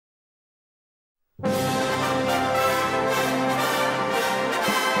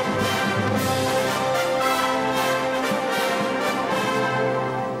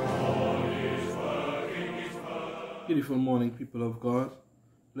Beautiful morning, people of God.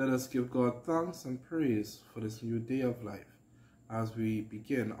 Let us give God thanks and praise for this new day of life as we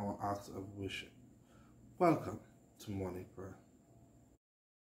begin our acts of worship. Welcome to morning prayer.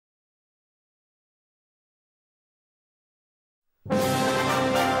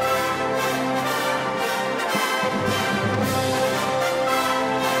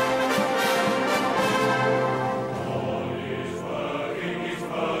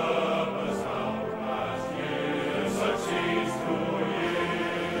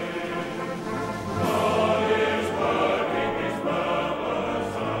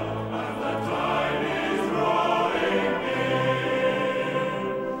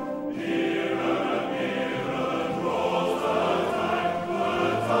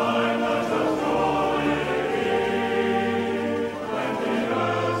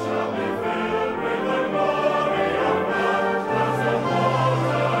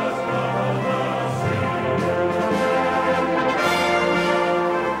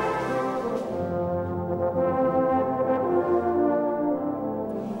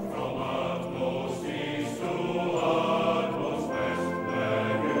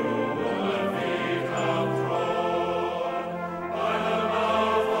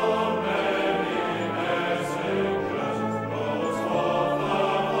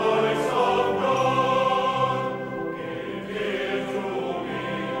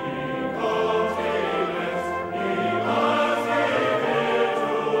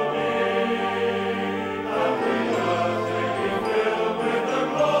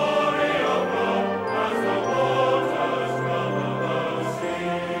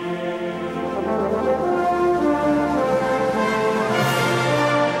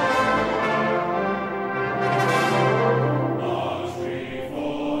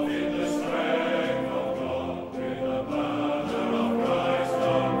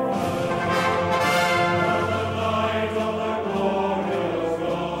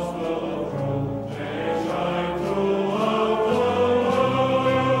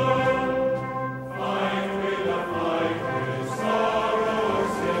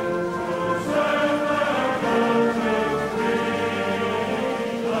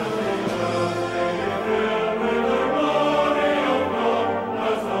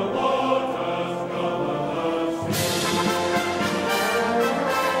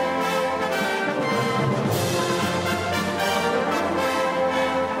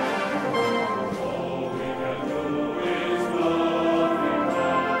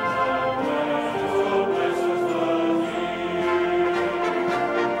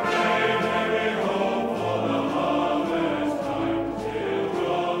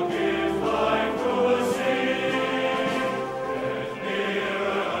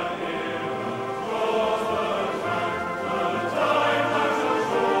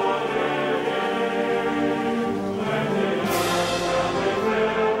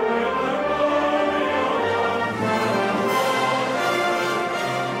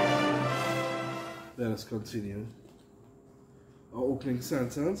 Let us continue. Our opening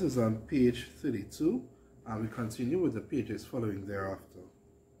sentence is on page 32, and we continue with the pages following thereafter.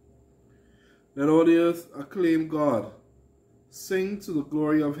 Let all the earth acclaim God, sing to the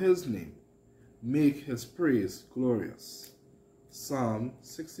glory of his name, make his praise glorious. Psalm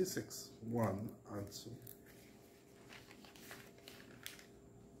 66, 1 and 2.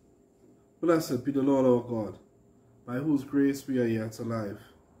 Blessed be the Lord our God, by whose grace we are yet alive.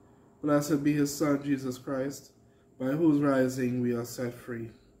 Blessed be his Son, Jesus Christ, by whose rising we are set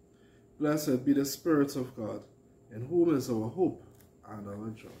free. Blessed be the Spirit of God, in whom is our hope and our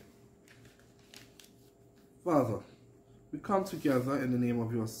joy. Father, we come together in the name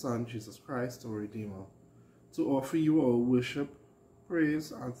of your Son, Jesus Christ, our Redeemer, to offer you our worship,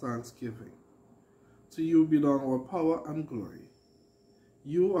 praise, and thanksgiving. To you belong our power and glory.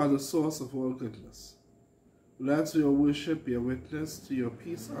 You are the source of all goodness. Let your worship be a witness to your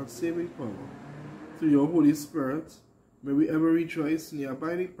peace and saving power. Through your Holy Spirit, may we ever rejoice in the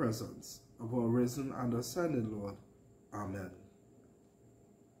abiding presence of our risen and ascended Lord. Amen.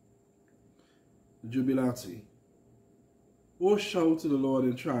 The Jubilate. O shout to the Lord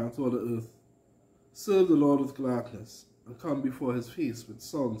in triumph, all the earth. Serve the Lord with gladness, and come before his face with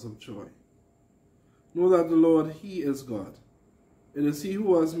songs of joy. Know that the Lord, he is God. It is he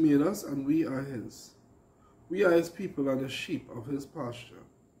who has made us, and we are his. We are his people and the sheep of his pasture.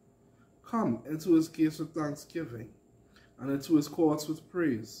 Come into his gates with thanksgiving, and into his courts with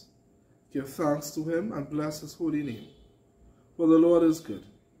praise. Give thanks to him and bless his holy name. For the Lord is good.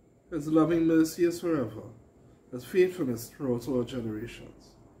 His loving mercy is forever. His faithfulness throughout all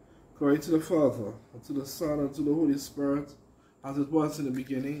generations. Glory to the Father, and to the Son, and to the Holy Spirit, as it was in the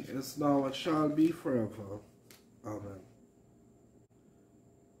beginning, is now, and shall be forever. Amen.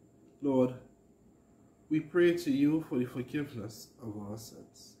 Lord, we pray to you for the forgiveness of our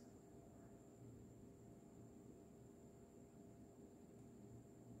sins.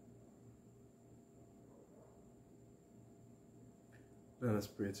 Let us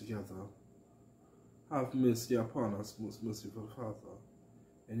pray together. Have mercy upon us, most merciful Father.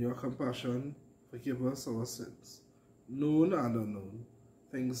 In your compassion, forgive us our sins, known and unknown,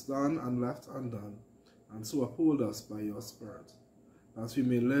 things done and left undone, and so uphold us by your Spirit, that we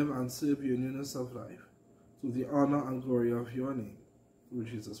may live and serve you in newness of life, to the honor and glory of your name, through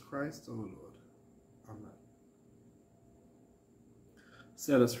Jesus Christ our Lord. Amen.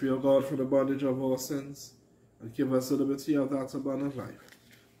 Set us free, O God, from the bondage of our sins, and give us the liberty of that abundant life,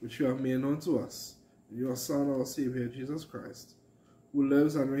 which you have made known to us, in your Son, our Saviour, Jesus Christ, who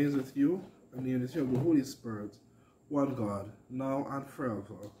lives and reigns with you in the unity of the Holy Spirit, one God, now and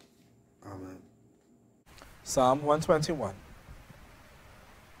forever. Amen. Psalm 121.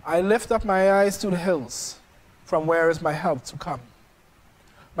 I lift up my eyes to the hills, from where is my help to come?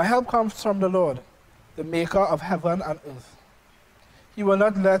 My help comes from the Lord, the maker of heaven and earth. He will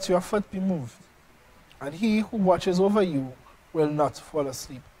not let your foot be moved, and he who watches over you will not fall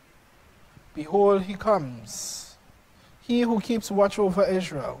asleep. Behold, he comes. He who keeps watch over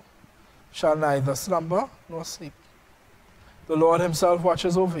Israel shall neither slumber nor sleep. The Lord himself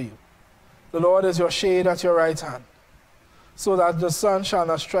watches over you. The Lord is your shade at your right hand, so that the sun shall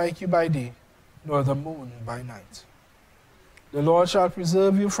not strike you by day, nor the moon by night. The Lord shall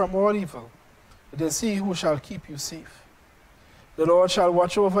preserve you from all evil. It is he who shall keep you safe. The Lord shall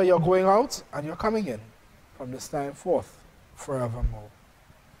watch over your going out and your coming in, from this time forth forevermore.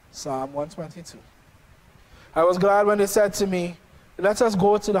 Psalm 122. I was glad when they said to me, let us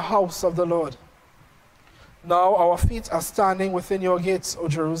go to the house of the Lord. Now our feet are standing within your gates, O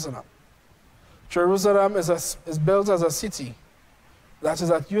Jerusalem. Jerusalem is built as a city that is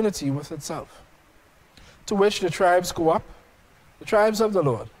at unity with itself, to which the tribes go up, the tribes of the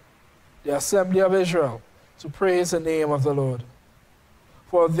Lord, the assembly of Israel, to praise the name of the Lord.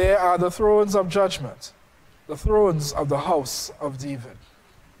 For there are the thrones of judgment, the thrones of the house of David.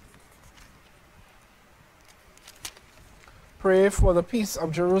 Pray for the peace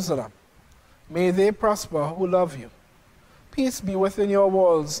of Jerusalem. May they prosper who love you. Peace be within your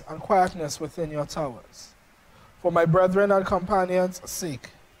walls and quietness within your towers. For my brethren and companions'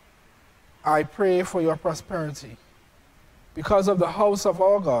 sake, I pray for your prosperity. Because of the house of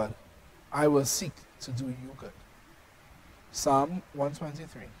our God, I will seek to do you good. Psalm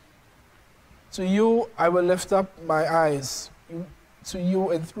 123. To you I will lift up my eyes, to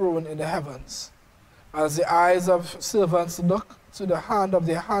you enthroned in the heavens. As the eyes of servants look to the hand of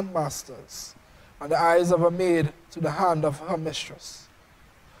their handmasters, and the eyes of a maid to the hand of her mistress,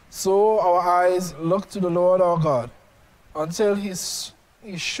 so our eyes look to the Lord our God, until he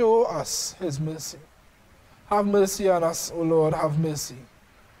show us his mercy. Have mercy on us, O Lord, have mercy.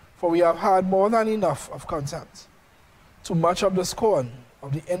 For we have had more than enough of contempt, too much of the scorn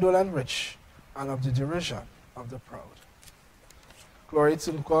of the indolent rich, and of the derision of the proud. Glory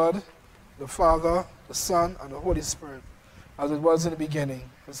to God, the Father, the Son, and the Holy Spirit, as it was in the beginning,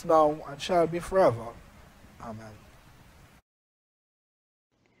 is now, and shall be forever. Amen.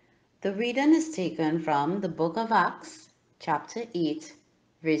 The reading is taken from the book of Acts, chapter 8,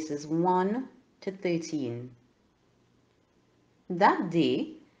 verses 1 to 13. That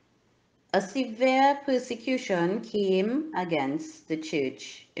day, a severe persecution came against the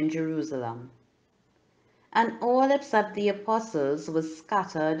church in Jerusalem, and all except the apostles were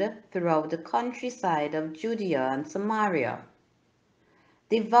scattered throughout the countryside of Judea and Samaria.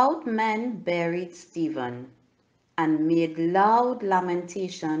 Devout men buried Stephen and made loud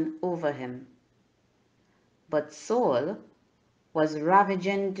lamentation over him. But Saul was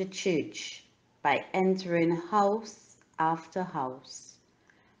ravaging the church by entering house after house.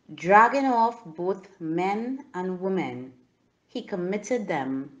 Dragging off both men and women, he committed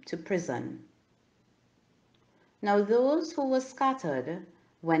them to prison. Now those who were scattered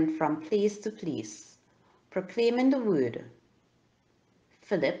went from place to place, proclaiming the word.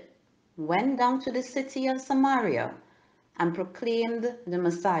 Philip went down to the city of Samaria and proclaimed the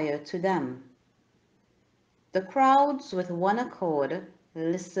Messiah to them. The crowds with one accord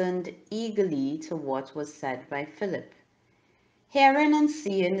listened eagerly to what was said by Philip, hearing and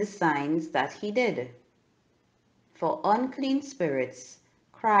seeing the signs that he did. For unclean spirits,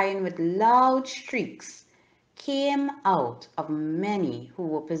 crying with loud shrieks, came out of many who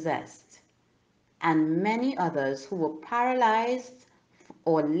were possessed, and many others who were paralyzed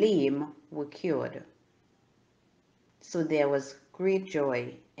or lame were cured. So there was great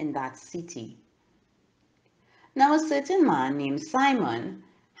joy in that city. Now a certain man named Simon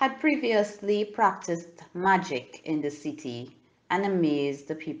had previously practiced magic in the city and amazed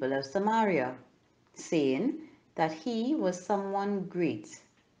the people of Samaria, saying that he was someone great.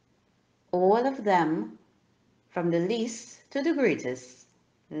 All of them, from the least to the greatest,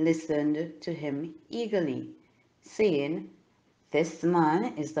 listened to him eagerly, saying, "This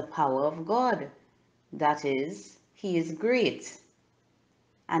man is the power of God. That is, he is great."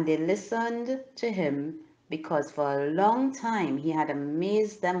 And they listened to him because for a long time he had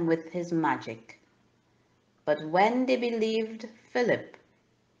amazed them with his magic. But when they believed Philip,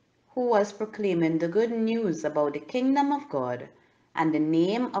 who was proclaiming the good news about the kingdom of God and the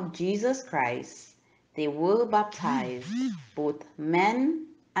name of Jesus Christ, they were baptized, both men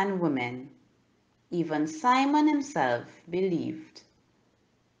and women. Even Simon himself believed.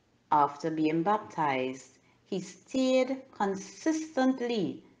 After being baptized, he stayed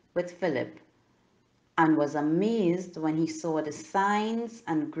consistently with Philip and was amazed when he saw the signs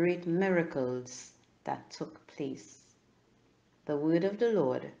and great miracles that took place. The word of the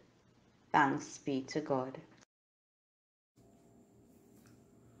Lord. Thanks be to God.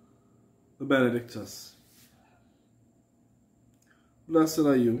 The Benedictus. Blessed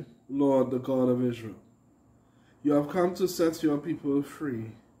are you, Lord, the God of Israel. You have come to set your people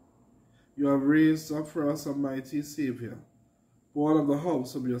free. You have raised up for us a mighty Saviour, born of the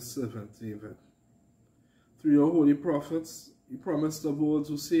house of your servant David. Through your holy prophets, you promised of old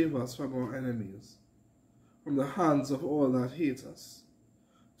to save us from our enemies, from the hands of all that hate us,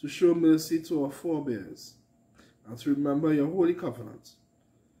 to show mercy to our forebears, and to remember your holy covenant.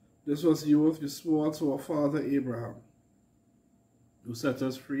 This was the oath you swore to our father Abraham, who set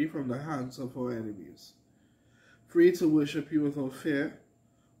us free from the hands of our enemies, free to worship you without fear,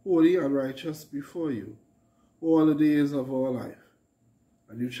 holy and righteous before you, all the days of our life.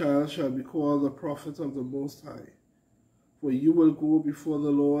 And your child shall be called the prophet of the Most High, for you will go before the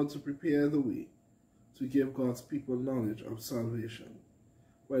Lord to prepare the way, to give God's people knowledge of salvation,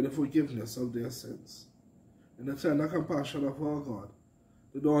 by the forgiveness of their sins. In the tender compassion of our God,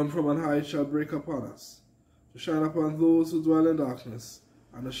 the dawn from on high shall break upon us, to shine upon those who dwell in darkness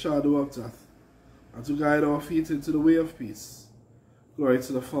and the shadow of death, and to guide our feet into the way of peace. Glory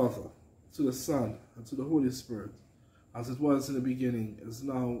to the Father, to the Son, and to the Holy Spirit, as it was in the beginning, is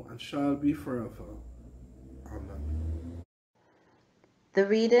now, and shall be forever. Amen. The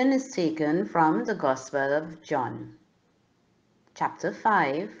reading is taken from the Gospel of John, chapter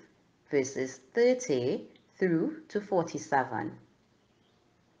 5, verses 30 through to 47.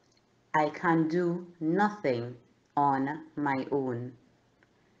 I can do nothing on my own.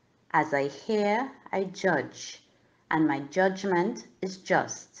 As I hear, I judge, and my judgment is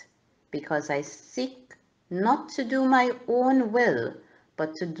just, because I seek not to do my own will,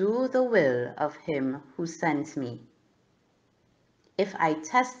 but to do the will of him who sent me. If I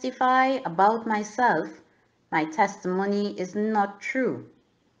testify about myself, my testimony is not true.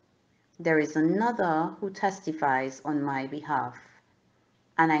 There is another who testifies on my behalf,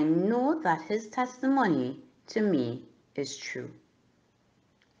 and I know that his testimony to me is true.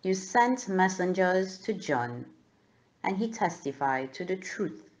 You sent messengers to John, and he testified to the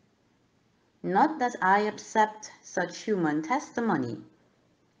truth. Not that I accept such human testimony,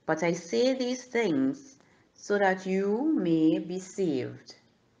 but I say these things so that you may be saved.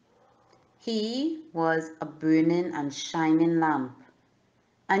 He was a burning and shining lamp,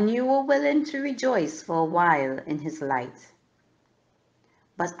 and you were willing to rejoice for a while in his light.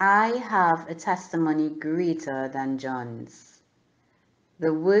 But I have a testimony greater than John's,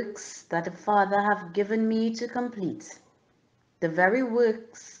 the works that the Father hath given me to complete. The very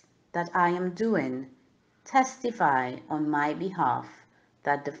works that I am doing testify on my behalf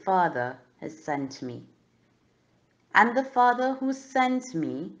that the Father has sent me. And the Father who sent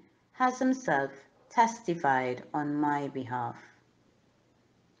me has himself testified on my behalf.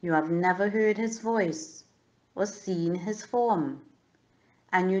 You have never heard his voice or seen his form,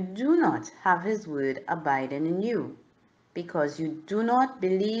 and you do not have his word abiding in you, because you do not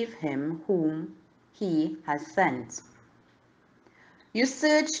believe him whom he has sent. You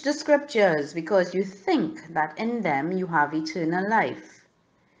search the scriptures because you think that in them you have eternal life,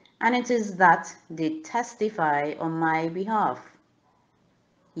 and it is that they testify on my behalf.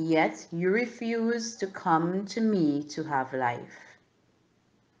 Yet you refuse to come to me to have life.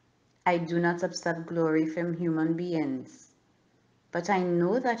 I do not accept glory from human beings, but I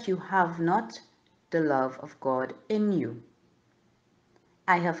know that you have not the love of God in you.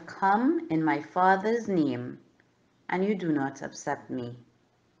 I have come in my Father's name, and you do not accept me.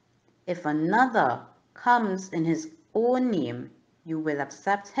 If another comes in his own name, you will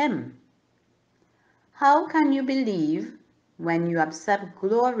accept him. How can you believe when you accept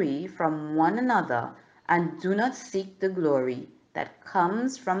glory from one another and do not seek the glory that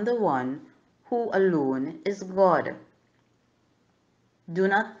comes from the one who alone is God? Do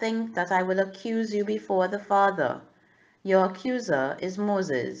not think that I will accuse you before the Father. Your accuser is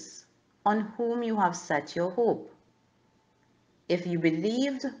Moses, on whom you have set your hope. If you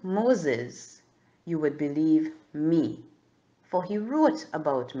believed Moses, you would believe me, for he wrote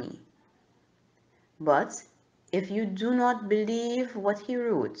about me. But if you do not believe what he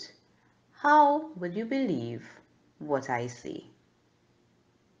wrote, how will you believe what I say?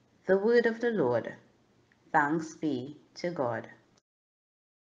 The word of the Lord. Thanks be to God.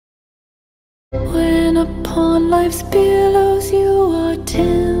 When upon life's billows you are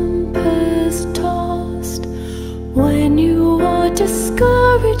tempest tossed, when you are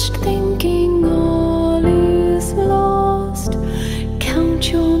discouraged thinking all is lost,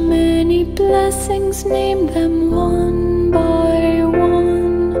 count your many blessings, name them one by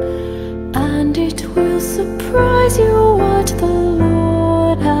one, and it will surprise you what the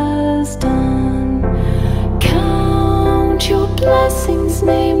Lord has done. Count your blessings,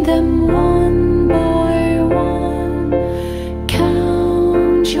 name them one by one.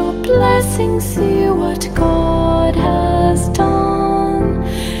 Count your blessings, see what God has done.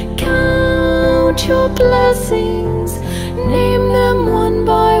 Count your blessings, name them one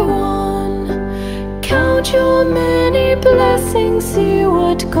by one. Count your many blessings, see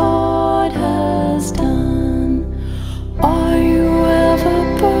what God has done. Are you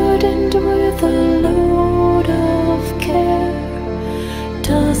ever burdened with a load of care?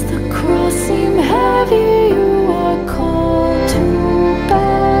 Does the cross seem heavy you are called to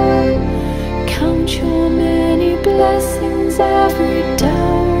bear? Count your many blessings, every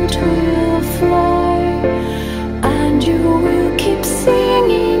doubt will fly, and you will keep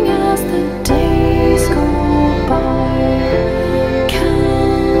singing as the days go by.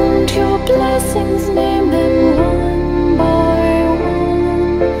 Count your blessings, name them one by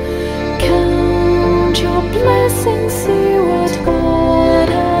one. Count your blessings, see what God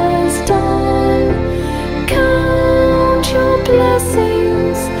has done. Count your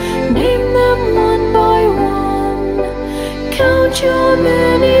blessings, name them one by one. Count your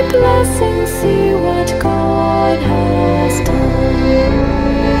many blessings, see what God has done.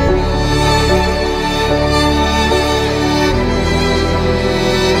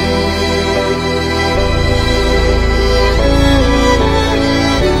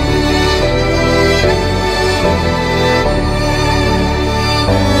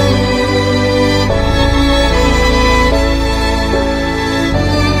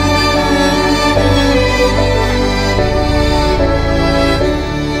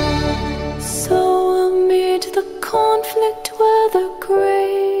 So amid the conflict, whether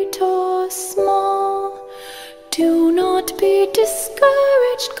great or small, do not be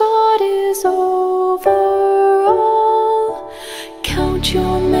discouraged, God is over all. Count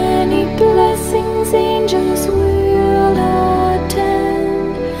your many blessings, angels will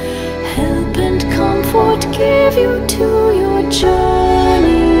attend, help and comfort give you to your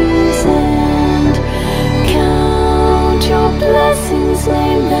journey's end. Count your blessings,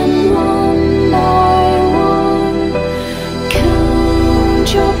 name them one by one.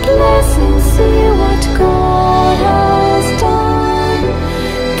 Count your blessings, see what God has done.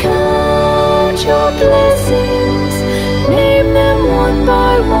 Count your blessings, name them one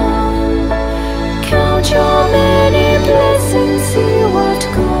by one. Count your many blessings, see what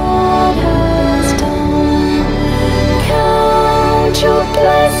God has done. Count your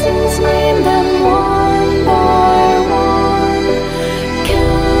blessings, name them one by one.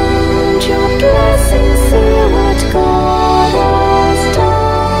 Count your blessings, see what God has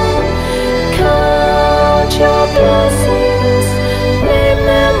done. Count your blessings, name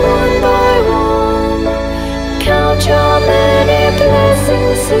them one by one. Count your many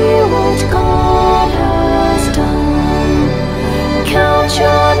blessings, see what God has done. Count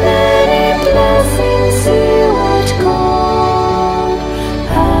your many blessings, see what God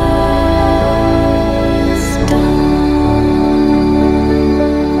has done.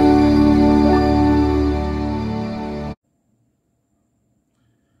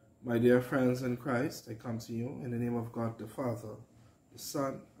 My dear friends in Christ, I come to you in the name of God the Father, the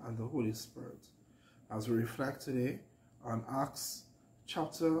Son, and the Holy Spirit, as we reflect today on Acts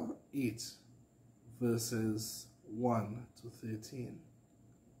chapter 8, verses 1 to 13.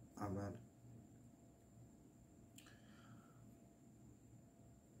 Amen.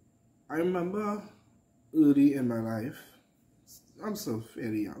 I remember early in my life, I'm still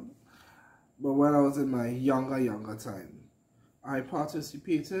fairly young, but when I was in my younger time, I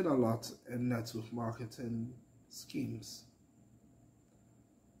participated a lot in network marketing schemes.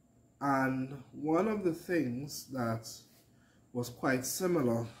 And one of the things that was quite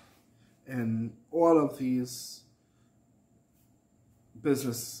similar in all of these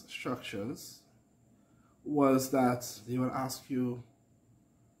business structures was that they will ask you,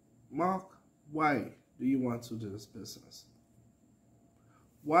 Mark, why do you want to do this business?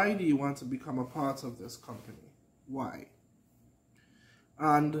 Why do you want to become a part of this company? Why?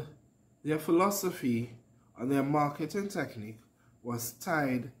 And their philosophy and their marketing technique was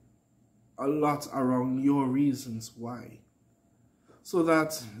tied a lot around your reasons why, so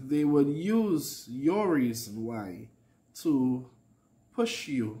that they would use your reason why to push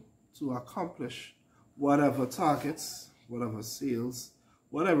you to accomplish whatever targets, whatever sales,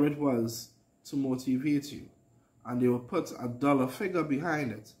 whatever it was to motivate you. And they will put a dollar figure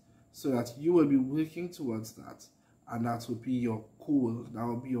behind it so that you will be working towards that, and that would be your goal, that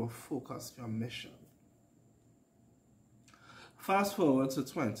will be your focus, your mission. Fast forward to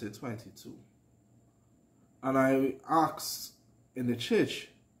 2022, and I asked in the church,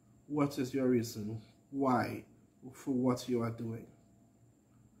 what is your reason why for what you are doing?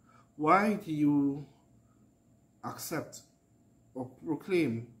 Why do you accept or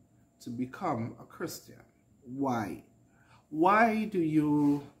proclaim to become a Christian? Why? Why do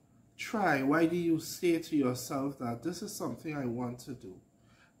you try? Why do you say to yourself that this is something I want to do?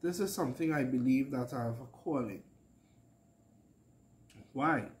 This is something I believe that I have a calling.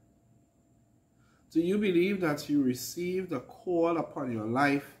 Why? Do you believe that you received a call upon your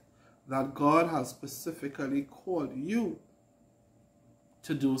life, that God has specifically called you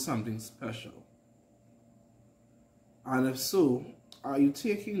to do something special? And if so, are you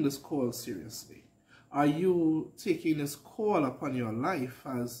taking this call seriously? Are you taking this call upon your life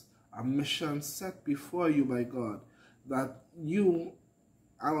as a mission set before you by God, that you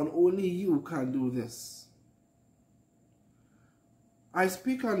and only you can do this? I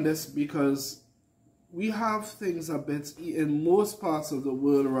speak on this because we have things a bit, in most parts of the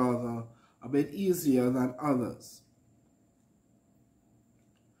world rather, a bit easier than others.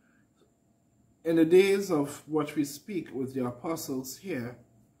 In the days of what we speak with the apostles here,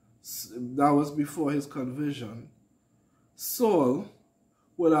 that was before his conversion, Saul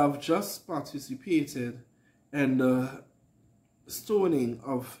would have just participated in the stoning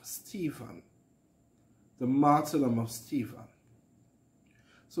of Stephen, the martyrdom of Stephen.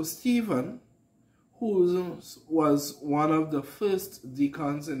 So Stephen, who was one of the first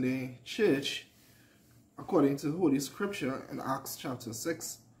deacons in the church, according to Holy Scripture in Acts chapter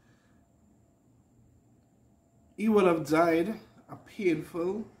 6, he would have died a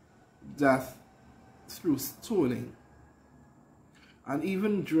painful death through stoning. And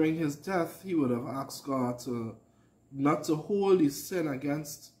even during his death, he would have asked God to not to hold his sin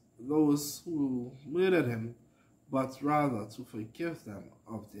against those who murdered him, but rather to forgive them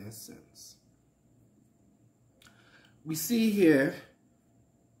of their sins. We see here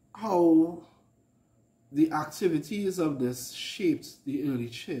how the activities of this shaped the early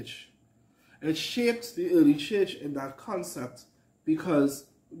church. It shaped the early church in that concept because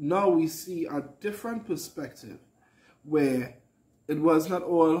now we see a different perspective where it was not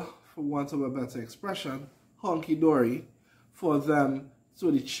all, for want of a better expression, honky-dory for them, so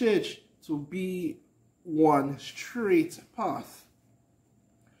the church to be one straight path,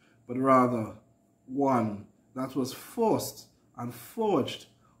 but rather one that was forced and forged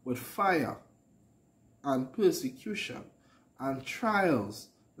with fire and persecution and trials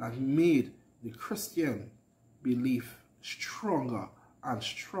that made the Christian belief stronger and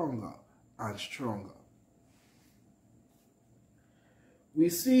stronger and stronger. We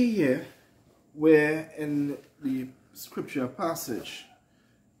see here where in the scripture passage,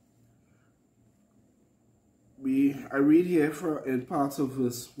 I read here in parts of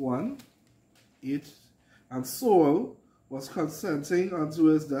verse 1, 8, and Saul was consenting unto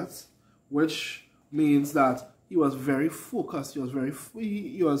his death, which means that he was very focused. He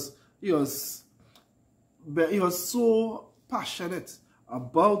was so passionate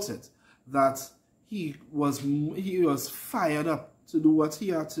about it that he was fired up to do what he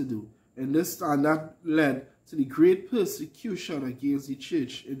had to do. And that led to the great persecution against the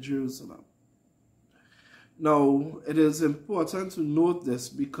church in Jerusalem. Now, it is important to note this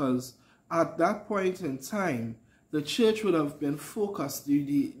because at that point in time, the church would have been focused,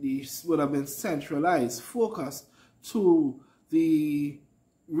 would have been centralized, focused to the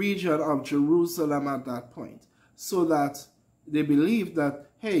region of Jerusalem at that point, so that they believed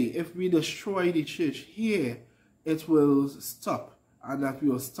that, hey, if we destroy the church here, it will stop, and that we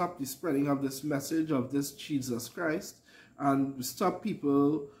will stop the spreading of this message of this Jesus Christ, and stop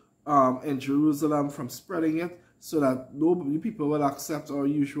people in Jerusalem from spreading it, so that nobody people will accept our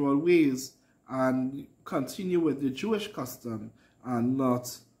usual ways and continue with the Jewish custom and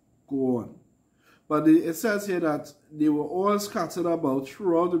not go on. But it says here that they were all scattered about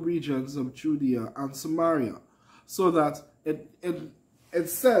throughout the regions of Judea and Samaria, so that it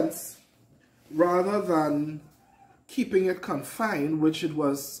says, rather than keeping it confined, which it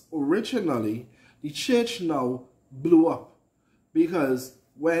was originally, the church now blew up, because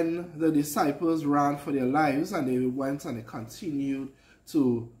when the disciples ran for their lives and they went and they continued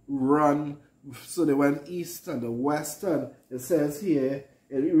to run, so they went east and the west, and it says here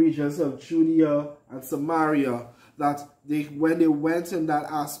in the regions of Judea and Samaria that when they went in that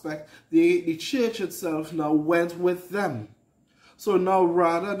aspect, the church itself now went with them. So now,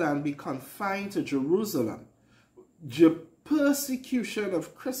 rather than be confined to Jerusalem, the persecution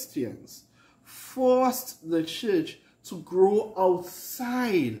of Christians forced the church to grow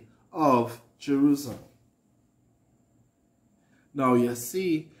outside of Jerusalem. Now you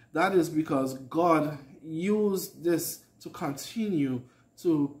see, that is because God used this to continue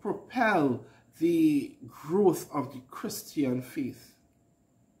to propel the growth of the Christian faith.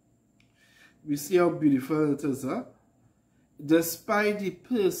 We see how beautiful it is, huh? Despite the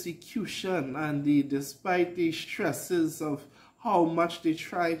persecution and despite the stresses of how much they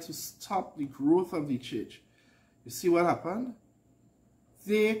tried to stop the growth of the church, you see what happened?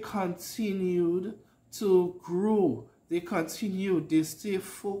 They continued to grow. They continued. They stayed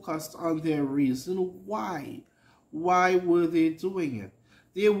focused on their reason why. Why were they doing it?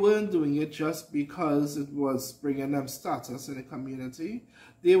 They weren't doing it just because it was bringing them status in the community.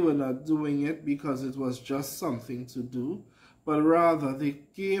 They were not doing it because it was just something to do, but rather they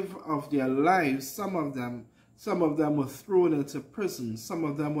gave of their lives. Some of them were thrown into prison. Some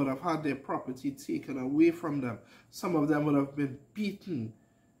of them would have had their property taken away from them. Some of them would have been beaten.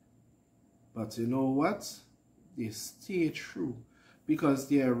 But you know what? They stayed true, because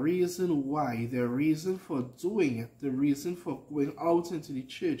their reason why, their reason for doing it, the reason for going out into the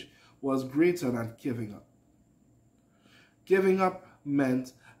church was greater than giving up. Giving up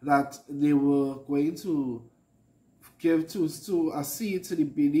meant that they were going to give to accede to the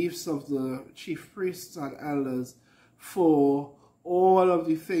beliefs of the chief priests and elders for all of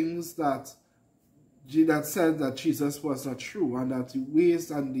the things that said that Jesus was not true, and that the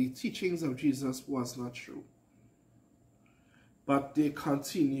ways and the teachings of Jesus was not true. But they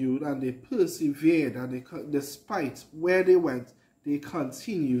continued and they persevered, and despite where they went, they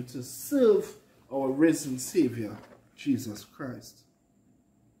continued to serve our risen Savior, Jesus Christ.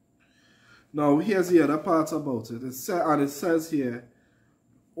 Now, here's the other part about it. It says here,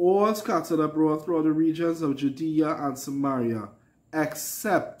 all scattered abroad throughout the regions of Judea and Samaria,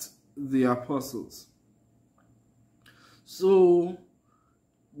 except the apostles. So,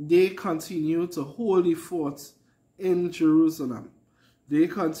 they continued to hold the fort in Jerusalem. They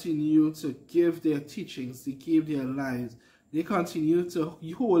continue to give their teachings, they give their lives, they continue to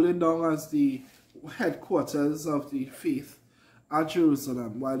hold it down as the headquarters of the faith at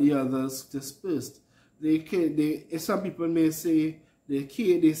Jerusalem, while the others dispersed. Some people may say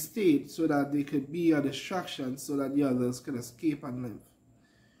they stayed so that they could be a distraction, so that the others could escape and live.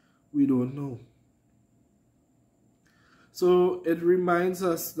 We don't know. So it reminds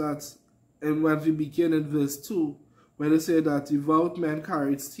us that, and when we begin in verse 2, when they say that devout men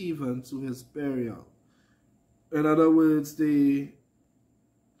carried Stephen to his burial. In other words, they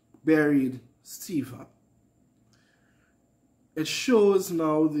buried Stephen. It shows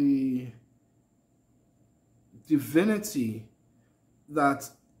now the divinity that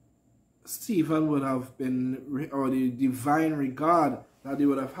Stephen would have been, or the divine regard that they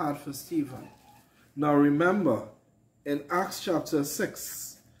would have had for Stephen. Now remember, in Acts chapter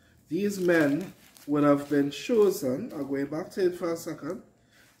 6, these men would have been chosen. I'll go back to it for a second.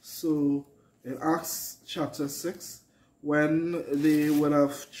 So in Acts chapter 6, when they would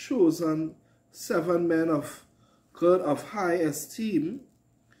have chosen 7 men of good, of high esteem,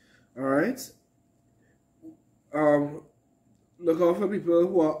 all right, look out for people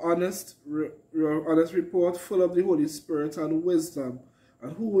who are honest report, full of the Holy Spirit and wisdom,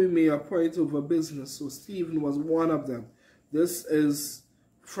 and who we may appoint over business. So Stephen was one of them. This is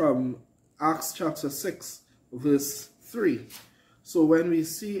from Acts chapter 6, verse 3. So when we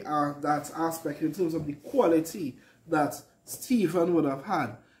see that aspect in terms of the quality that Stephen would have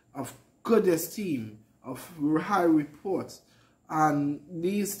had, of good esteem, of high report, and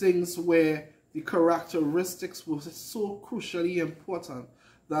these things where the characteristics were so crucially important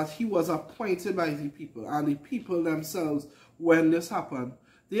that he was appointed by the people, and the people themselves, when this happened,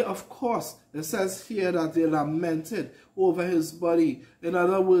 They, of course, it says here that they lamented over his body. In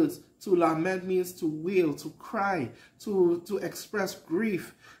other words, to lament means to wail, to cry, to express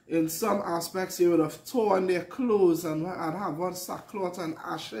grief. In some aspects, they would have torn their clothes and have on sackcloth and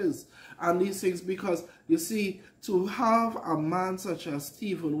ashes and these things, because, you see, to have a man such as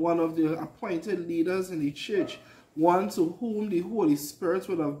Stephen, one of the appointed leaders in the church, one to whom the Holy Spirit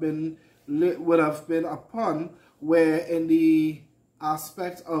would have been upon, where in the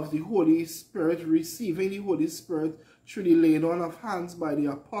aspect of the Holy Spirit, receiving the Holy Spirit through the laying on of hands by the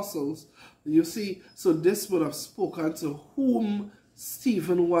apostles, you see, so this would have spoken to whom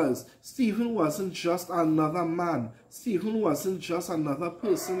Stephen was. Stephen wasn't just another man. Stephen wasn't just another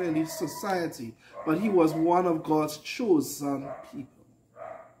person in the society, but he was one of God's chosen people.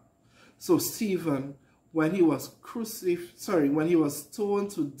 So Stephen, when he was when he was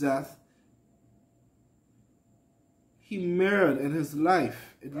stoned to death, he mirrored in his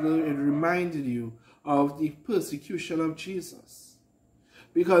life, it reminded you of the persecution of Jesus.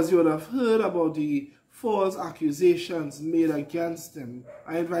 Because you would have heard about the false accusations made against him.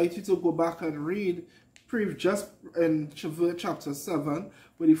 I invite you to go back and read just in chapter 7,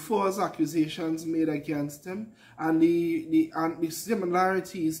 with the false accusations made against him, and the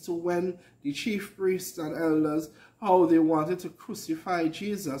similarities to when the chief priests and elders, how they wanted to crucify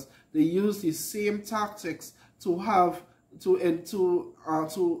Jesus. They used the same tactics to cause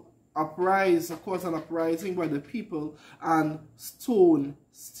an uprising by the people and stone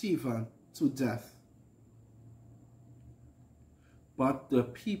Stephen to death. But the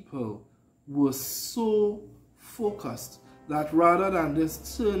people were so focused that rather than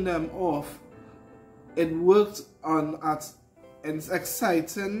just turn them off, it worked on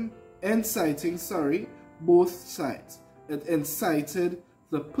inciting both sides. It incited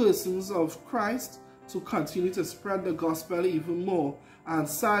the persons of Christ to continue to spread the gospel even more, and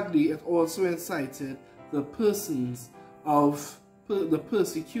sadly it also incited the persons of the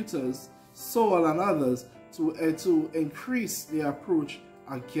persecutors, Saul and others, to increase their approach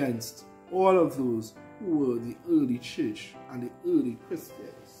against all of those who were the early church and the early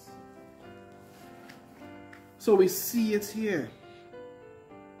Christians. So we see it here.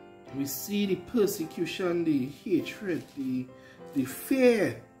 We see the persecution, the hatred, the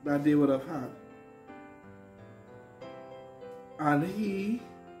fear that they would have had. And he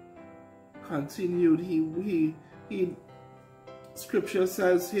continued, scripture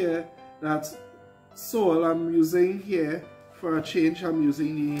says here that Saul, I'm using here for a change, I'm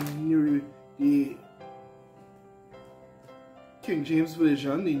using the King James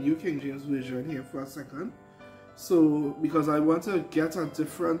Version, the New King James Version here for a second. So, because I want to get a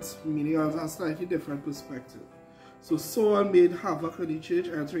different meaning, a slightly different perspective. So Saul made havoc in the church,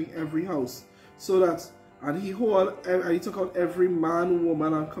 entering every house, so that, and he took out every man,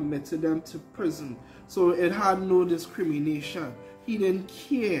 woman, and committed them to prison. So it had no discrimination. He didn't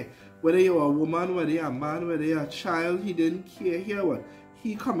care whether you're a woman, whether you're a man, whether you're a child. He didn't care. Hear what?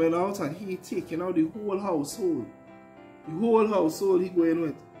 He coming out and he taking out the whole household. The whole household he going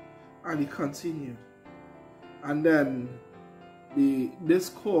with. And he continued. And then this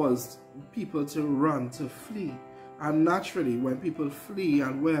caused people to run, to flee. And naturally, when people flee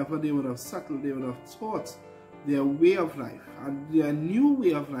and wherever they would have settled, they would have taught their way of life. And their new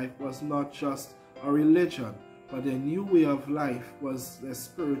way of life was not just a religion, but their new way of life was their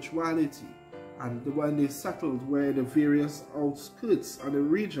spirituality. And when they settled where the various outskirts and the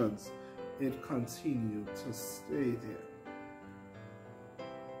regions, it continued to stay there.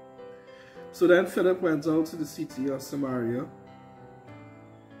 So then Philip went out to the city of Samaria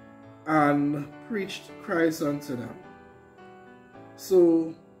and preached Christ unto them.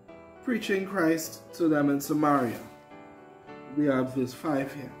 So, preaching Christ to them in Samaria. We have verse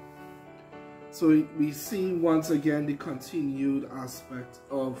 5 here. So we see once again the continued aspect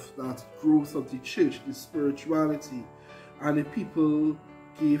of that growth of the church, the spirituality, and the people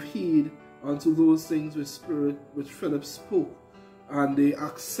gave heed unto those things which Philip spoke, and they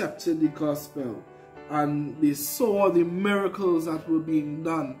accepted the gospel, and they saw the miracles that were being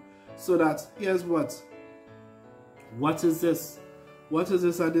done. So that, here's what is this? What is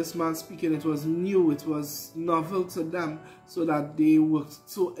this that this man speaking? It was new, it was novel to them, so that they were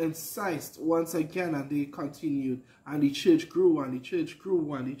so incised once again, and they continued, and the church grew, and the church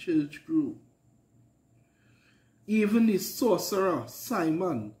grew, and the church grew. Even the sorcerer,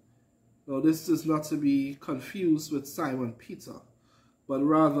 Simon, now this is not to be confused with Simon Peter, but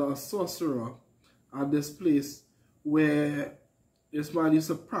rather a sorcerer at this place where this man used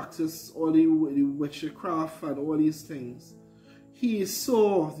to practice all the witchcraft and all these things. He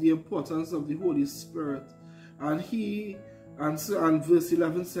saw the importance of the Holy Spirit, and he And verse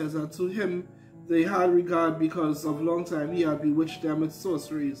 11 says, and to him they had regard because of long time he had bewitched them with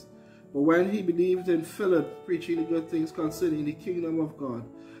sorceries. But when he believed in Philip, preaching the good things concerning the kingdom of God,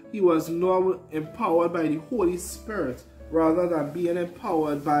 he was now empowered by the Holy Spirit rather than being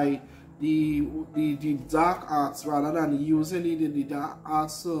empowered by the dark arts, rather than using the dark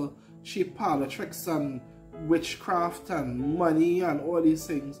arts to cheap parlor tricks and witchcraft and money and all these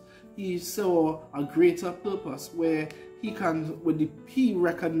things. He saw a greater purpose where he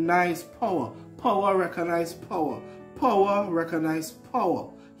recognized power. Power recognized power. Power recognized power.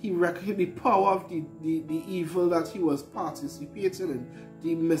 He recognized the power of the evil that he was participating in,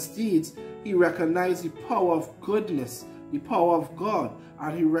 the misdeeds. He recognized the power of goodness, the power of God,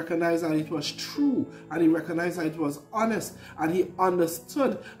 and he recognized that it was true, and he recognized that it was honest, and he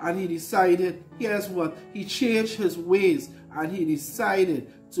understood, and he decided, here's what, he changed his ways, and he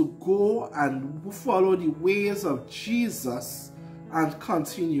decided to go and follow the ways of Jesus and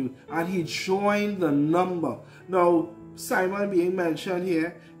continue, and he joined the number. Now, Simon being mentioned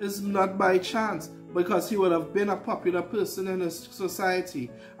here is not by chance, because he would have been a popular person in his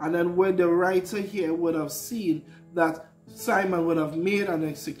society, and then when the writer here would have seen that Simon would have made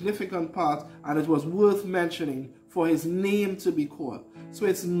a significant part, and it was worth mentioning for his name to be called. So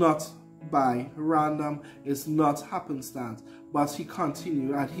it's not by random, it's not happenstance, but he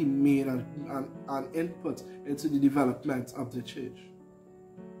continued and he made an input into the development of the church.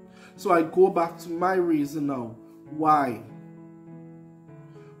 So I go back to my reason now. Why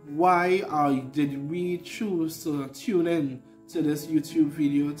did we choose to tune in to this YouTube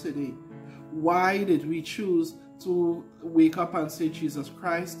video today? Why did we choose to wake up and say, Jesus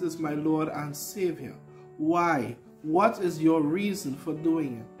Christ is my Lord and Savior? Why? What is your reason for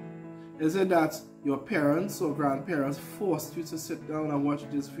doing it? Is it that your parents or grandparents forced you to sit down and watch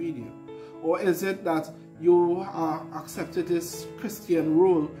this video? Or is it that you accepted this Christian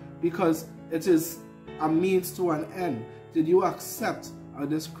role because it is a means to an end? Did you accept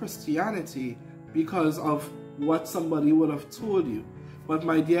this Christianity because of what somebody would have told you? But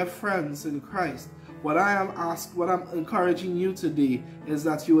my dear friends in Christ, what I'm encouraging you today is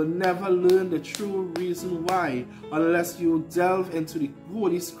that you will never learn the true reason why unless you delve into the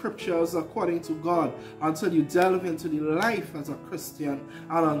Holy Scriptures according to God, until you delve into the life as a Christian,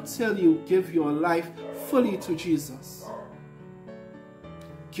 and until you give your life fully to Jesus.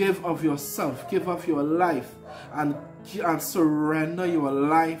 Give of yourself, give of your life, and surrender your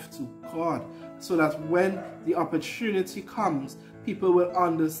life to God, so that when the opportunity comes, people will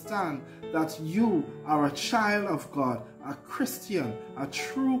understand that you are a child of God, a Christian, a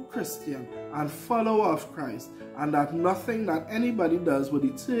true Christian, and follower of Christ, and that nothing that anybody does will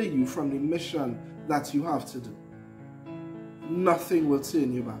deter you from the mission that you have to do. Nothing will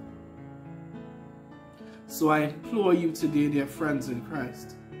turn you back. So I implore you today, dear friends in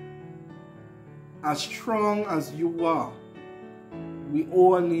Christ, as strong as you are, we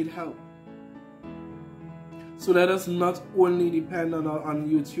all need help. So let us not only depend on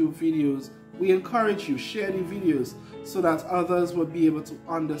YouTube videos. We encourage you, share the videos so that others will be able to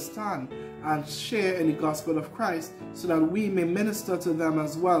understand and share in the gospel of Christ, so that we may minister to them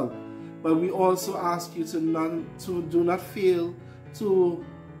as well. But we also ask you to do not fail to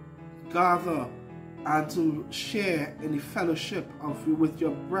gather and to share in the fellowship with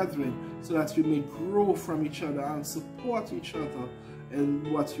your brethren, so that you may grow from each other and support each other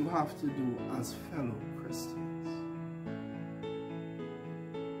in what you have to do as fellow Christians.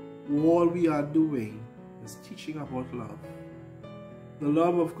 All we are doing is teaching about love. The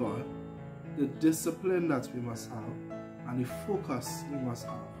love of God, the discipline that we must have, and the focus we must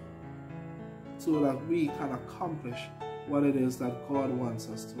have, so that we can accomplish what it is that God wants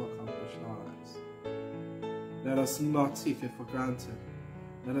us to accomplish in our lives. Let us not take it for granted.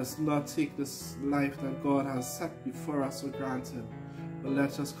 Let us not take this life that God has set before us for granted, but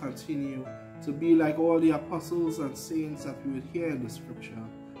let us continue to be like all the apostles and saints that we would hear in the scripture,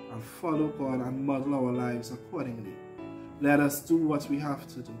 and follow God and model our lives accordingly. Let us do what we have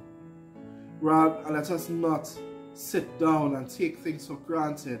to do. Let us not sit down and take things for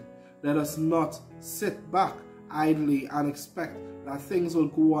granted. Let us not sit back idly and expect that things will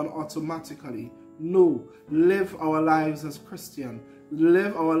go on automatically. No, live our lives as Christians.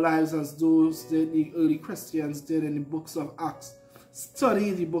 Live our lives as those that the early Christians did in the books of Acts.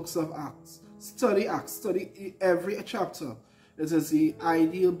 Study the books of Acts. Study Acts. Study every chapter. It is the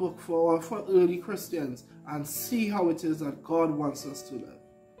ideal book for early Christians, and see how it is that God wants us to live.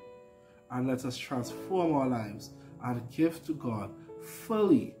 And let us transform our lives and give to God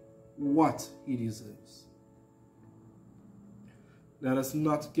fully what He deserves. Let us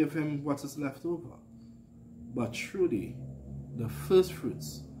not give Him what is left over, but truly the first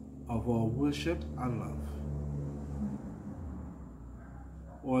fruits of our worship and love.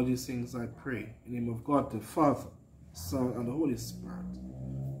 All these things I pray in the name of God the Father, Son, and the Holy Spirit.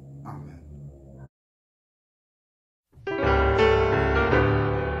 Amen.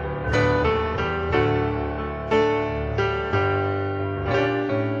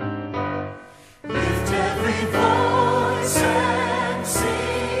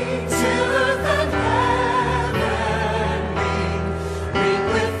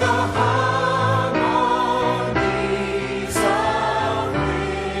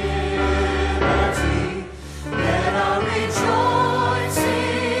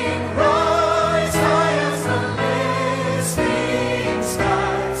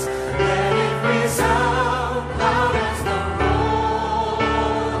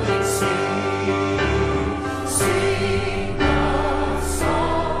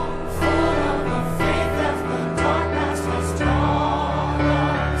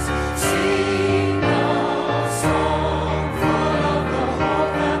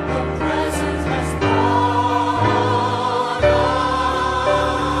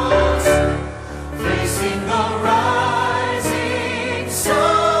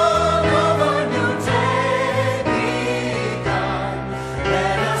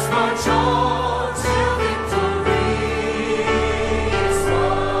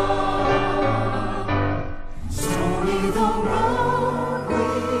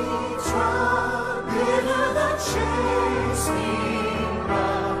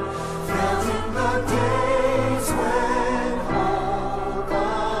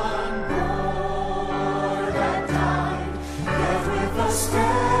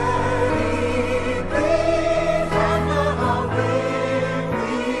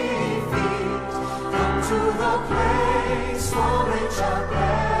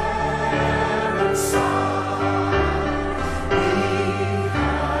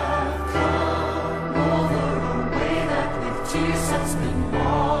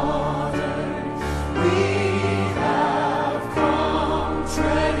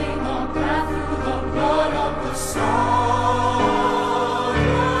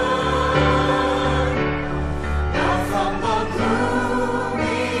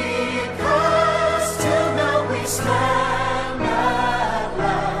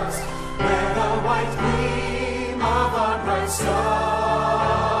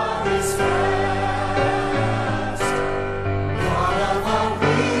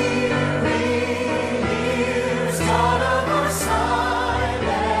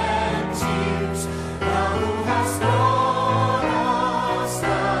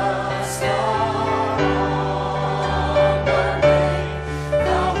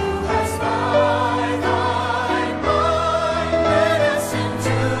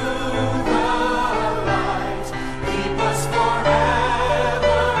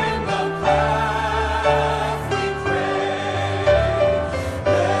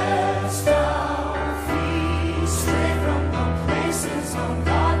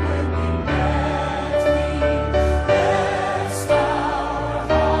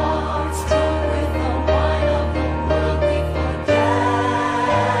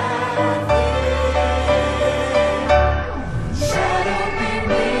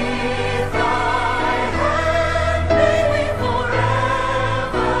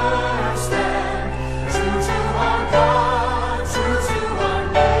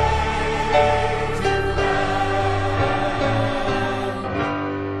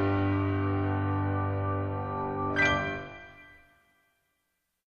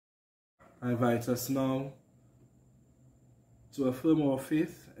 I invite us now to affirm our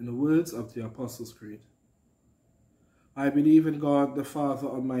faith in the words of the Apostles' Creed. I believe in God, the Father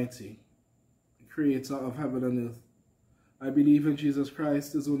Almighty, the Creator of heaven and earth. I believe in Jesus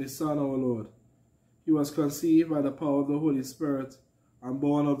Christ, His only Son, our Lord. He was conceived by the power of the Holy Spirit and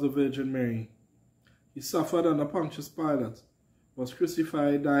born of the Virgin Mary. He suffered under Pontius Pilate, was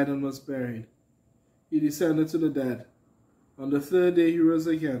crucified, died, and was buried. He descended to the dead. On the third day he rose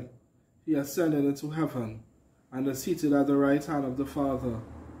again. He ascended into heaven, and is seated at the right hand of the Father.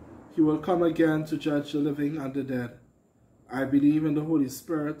 He will come again to judge the living and the dead. I believe in the Holy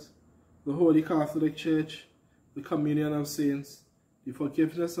Spirit, the Holy Catholic Church, the communion of saints, the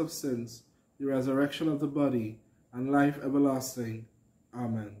forgiveness of sins, the resurrection of the body, and life everlasting.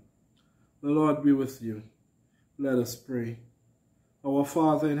 Amen. The Lord be with you. Let us pray. Our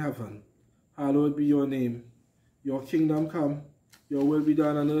Father in heaven, hallowed be your name. Your kingdom come, your will be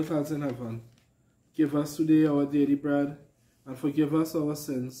done on earth as in heaven. Give us today our daily bread, and forgive us our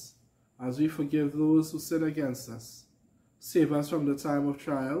sins, as we forgive those who sin against us. Save us from the time of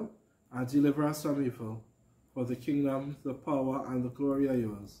trial, and deliver us from evil. For the kingdom, the power, and the glory are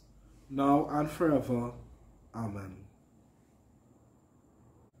yours, now and forever. Amen.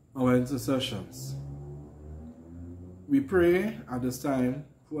 Our intercessions. We pray at this time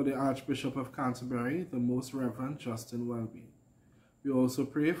for the Archbishop of Canterbury, the Most Reverend Justin Welby. We also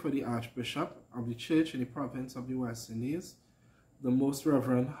pray for the Archbishop of the Church in the province of the West Indies, the Most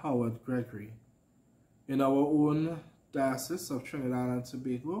Reverend Howard Gregory. In our own Diocese of Trinidad and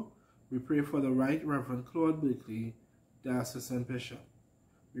Tobago, we pray for the Right Reverend Claude Berkeley, Diocesan Bishop.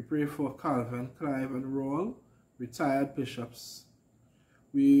 We pray for Calvin, Clive, and Roll, retired bishops.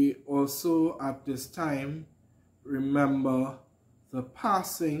 We also, at this time, remember the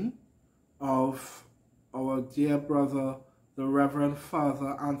passing of our dear brother, the Reverend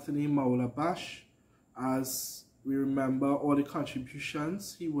Father Anthony Maulabash, as we remember all the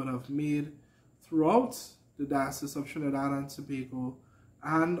contributions he would have made throughout the Diocese of Trinidad and Tobago,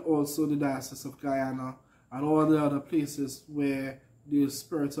 and also the Diocese of Guyana, and all the other places where the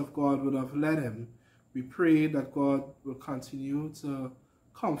Spirit of God would have led him. We pray that God will continue to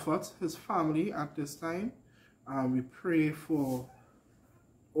comfort his family at this time, and we pray for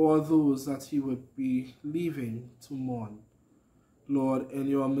all those that he would be leaving to mourn. Lord, in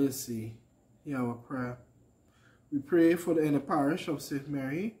your mercy, hear our prayer. We pray for the inner parish of St.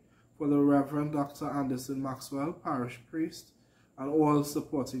 Mary, for the Reverend Dr. Anderson Maxwell, parish priest, and all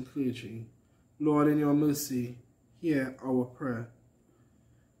supporting clergy. Lord, in your mercy, hear our prayer.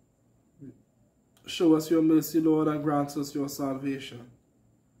 Show us your mercy, Lord, and grant us your salvation.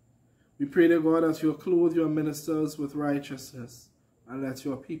 We pray to God that you clothe your ministers with righteousness, and let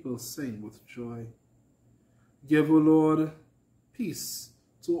your people sing with joy. Give, O Lord, peace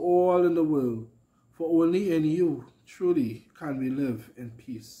to all in the world, for only in you truly can we live in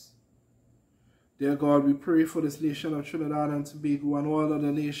peace. Dear God, we pray for this nation of Trinidad and Tobago and all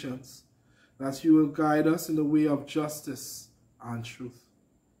other nations, that you will guide us in the way of justice and truth.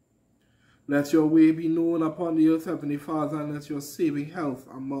 Let your way be known upon the earth, Heavenly Father, and let your saving health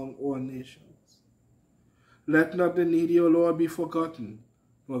among all nations. Let not the needy, O Lord, be forgotten,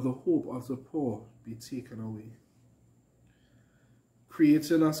 nor the hope of the poor be taken away. Create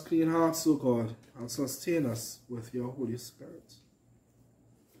in us clean hearts, O God, and sustain us with your Holy Spirit.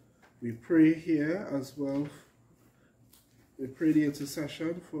 We pray here as well, we pray the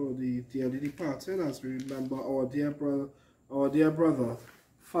intercession for the dearly departed as we remember our dear brother,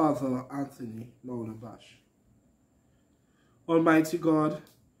 Father Anthony Maulabash. Almighty God,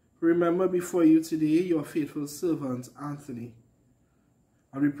 remember before you today your faithful servant Anthony.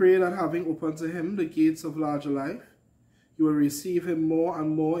 And we pray that having opened to him the gates of larger life, you will receive him more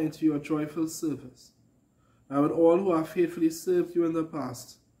and more into your joyful service. And with all who have faithfully served you in the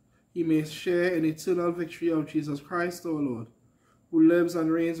past, he may share in eternal victory of Jesus Christ our Lord, who lives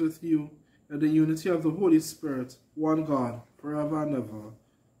and reigns with you in the unity of the Holy Spirit, one God, forever and ever.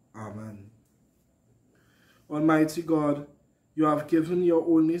 Amen. Almighty God, you have given your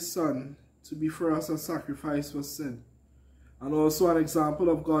only Son to be for us a sacrifice for sin, and also an example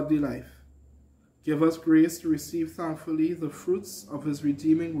of godly life. Give us grace to receive thankfully the fruits of his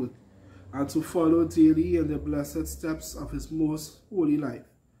redeeming work, and to follow daily in the blessed steps of his most holy life.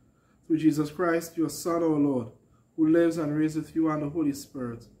 Through Jesus Christ, your Son, our Lord, who lives and reigns with you and the Holy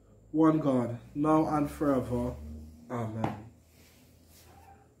Spirit, one God, now and forever. Amen.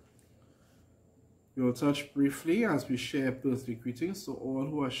 We will touch briefly as we share birthday greetings to all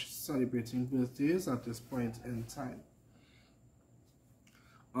who are celebrating birthdays at this point in time.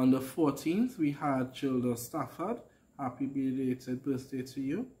 On the 14th, we had Gilda Stafford. Happy belated birthday to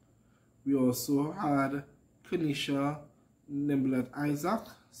you. We also had Keisha Nimblet Isaac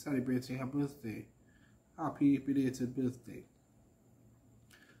celebrating her birthday. Happy belated birthday.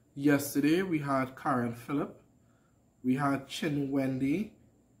 Yesterday we had Karen Phillip, we had Chin Wendy,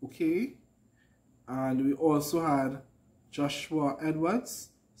 okay, and we also had Joshua Edwards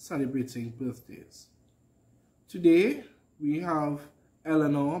celebrating birthdays. Today we have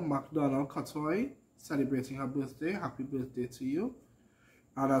Eleanor McDonald Catoy celebrating her birthday. Happy birthday to you.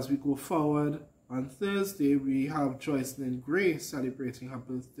 And as we go forward, on Thursday, we have Joycelyn Gray celebrating her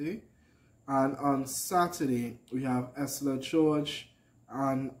birthday. And on Saturday, we have Esla George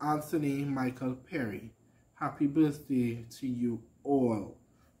and Anthony Michael Perry. Happy birthday to you all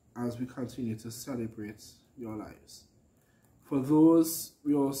as we continue to celebrate your lives. For those,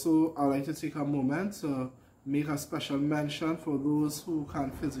 I'd like to take a moment to make a special mention for those who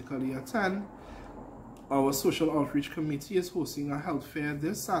can't physically attend. Our Social Outreach Committee is hosting a health fair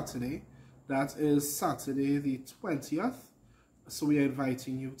this Saturday. That is Saturday the 20th. So we are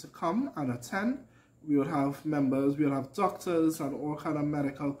inviting you to come and attend. We will have members, we will have doctors and all kind of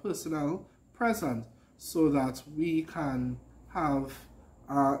medical personnel present. so that we can have,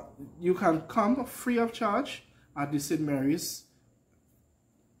 you can come free of charge at the St. Mary's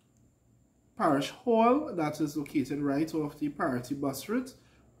Parish Hall that is located right off the Priority bus route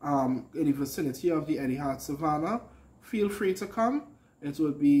in the vicinity of the Eddie Hart Savannah. Feel free to come. It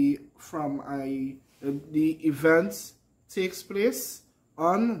will be from the event takes place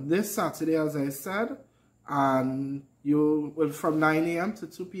on this Saturday, as I said, and you will, from 9 a.m. to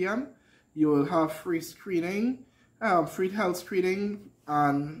 2 p.m. you will have free screening, free health screening,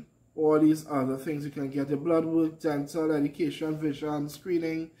 and all these other things. You can get the blood work, dental, education, vision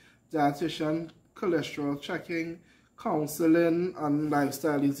screening, dietitian, cholesterol checking, counseling on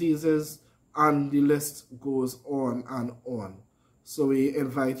lifestyle diseases, and the list goes on and on. So we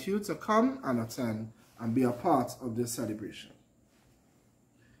invite you to come and attend and be a part of this celebration.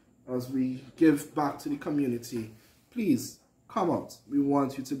 As we give back to the community, please come out. We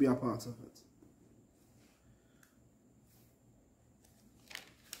want you to be a part of it.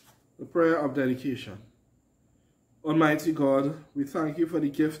 The prayer of dedication. Almighty God, we thank you for the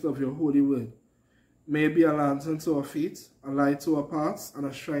gift of your holy word. May it be a lantern to our feet, a light to our paths, and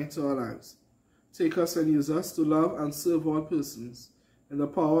a strength to our lives. Take us and use us to love and serve all persons in the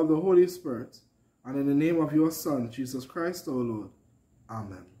power of the Holy Spirit, and in the name of your Son, Jesus Christ, our Lord.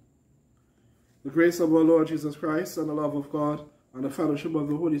 Amen. The grace of our Lord Jesus Christ, and the love of God, and the fellowship of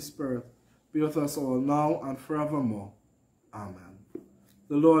the Holy Spirit be with us all now and forevermore. Amen.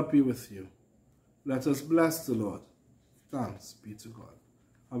 The Lord be with you. Let us bless the Lord. Thanks be to God.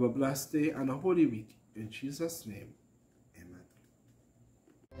 Have a blessed day and a holy week. In Jesus' name.